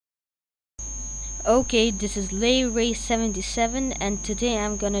Okay, this is LayRay77 and today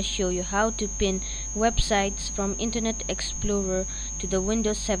I'm gonna show you how to pin websites from Internet Explorer to the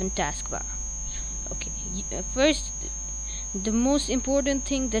Windows 7 taskbar. Okay, first, the most important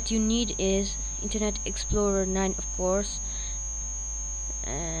thing that you need is Internet Explorer 9, of course,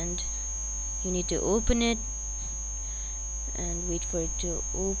 and you need to open it and wait for it to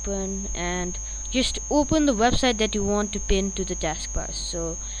open, and just open the website that you want to pin to the taskbar.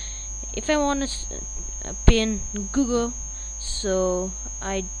 So if I want to pin Google, so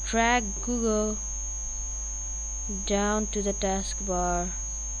I drag Google down to the taskbar,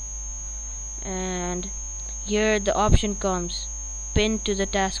 and here the option comes pin to the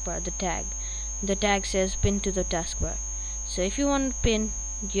taskbar. The tag says pin to the taskbar. So if you want to pin,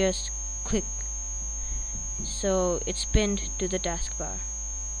 just click, so it's pinned to the taskbar.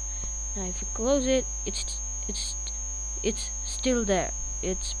 Now if you close it, it's still there,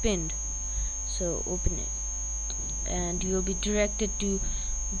 it's pinned. So open it and you will be directed to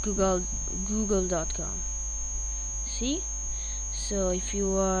google.com. See? So if you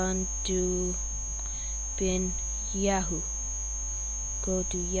want to pin Yahoo, go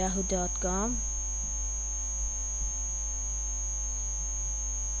to yahoo.com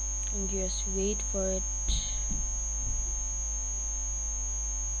and just wait for it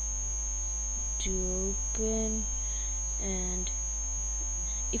to open. And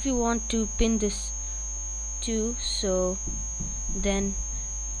if you want to pin this too, so then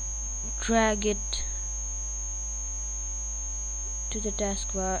drag it to the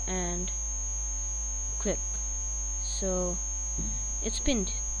taskbar and click, so it's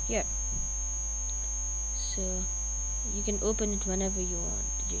pinned here. So you can open it whenever you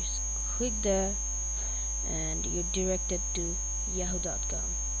want. Just click there and you're directed to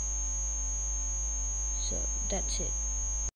yahoo.com. So that's it.